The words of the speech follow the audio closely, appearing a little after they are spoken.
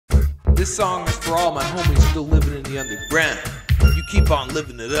This song is for all my homies still living in the underground. You keep on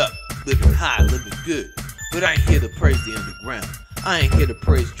living it up, living high, living good. But I ain't here to praise the underground. I ain't here to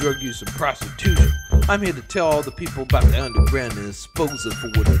praise drug use and prostitution. I'm here to tell all the people about the underground and expose it for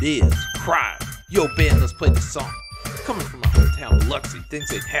what it is. Crime. Yo band, let's play this song. Coming from my hometown, Biloxi,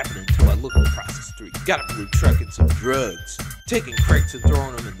 things ain't happening until I look across the street. Got a blue truck and some drugs, taking crates and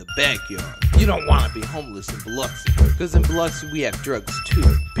throwing them in the backyard. You don't want to be homeless in Biloxi, because in Biloxi we have drugs too.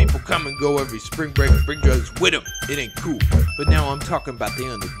 People come and go every spring break and bring drugs with them. It ain't cool. But now I'm talking about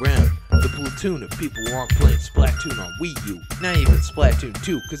the underground. The platoon of people who aren't playing Splatoon on Wii U. Not even Splatoon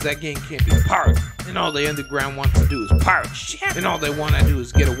 2, because that game can't be pirated. And all the underground wants to do is pirate shit. And all they want to do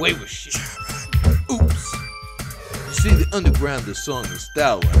is get away with shit. Oops. You see, the underground, the song is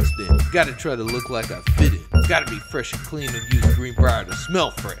stylized in. Gotta try to look like I fit in. Gotta be fresh and clean and use Greenbrier to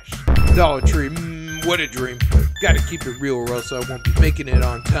smell fresh. Dollar Tree, what a dream. Gotta keep it real or else I won't be making it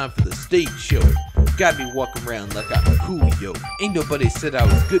on time for the stage show. Gotta be walking around like I'm cool, yo. Ain't nobody said I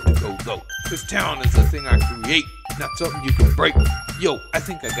was good to go, though. Cause talent is a thing I create, not something you can break. Yo, I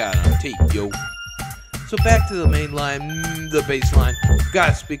think I got it on tape, yo. So back to the main line, the bass line.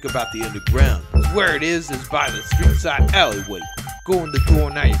 Gotta speak about the underground. Cause where it is by the street side alleyway. Go in the door,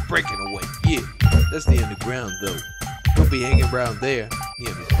 now you're breaking away. Yeah, that's the underground though. Don't be hanging around there, the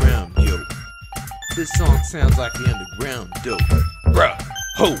underground, yo. This song sounds like the underground, dope. Bruh,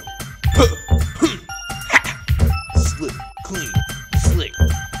 ho, huh, ha. Slick, clean, slick,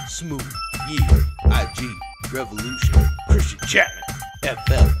 smooth, yeah. IG, Revolution, Christien Chapman,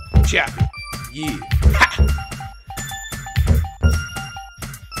 FL, Chapman, yeah. Ha!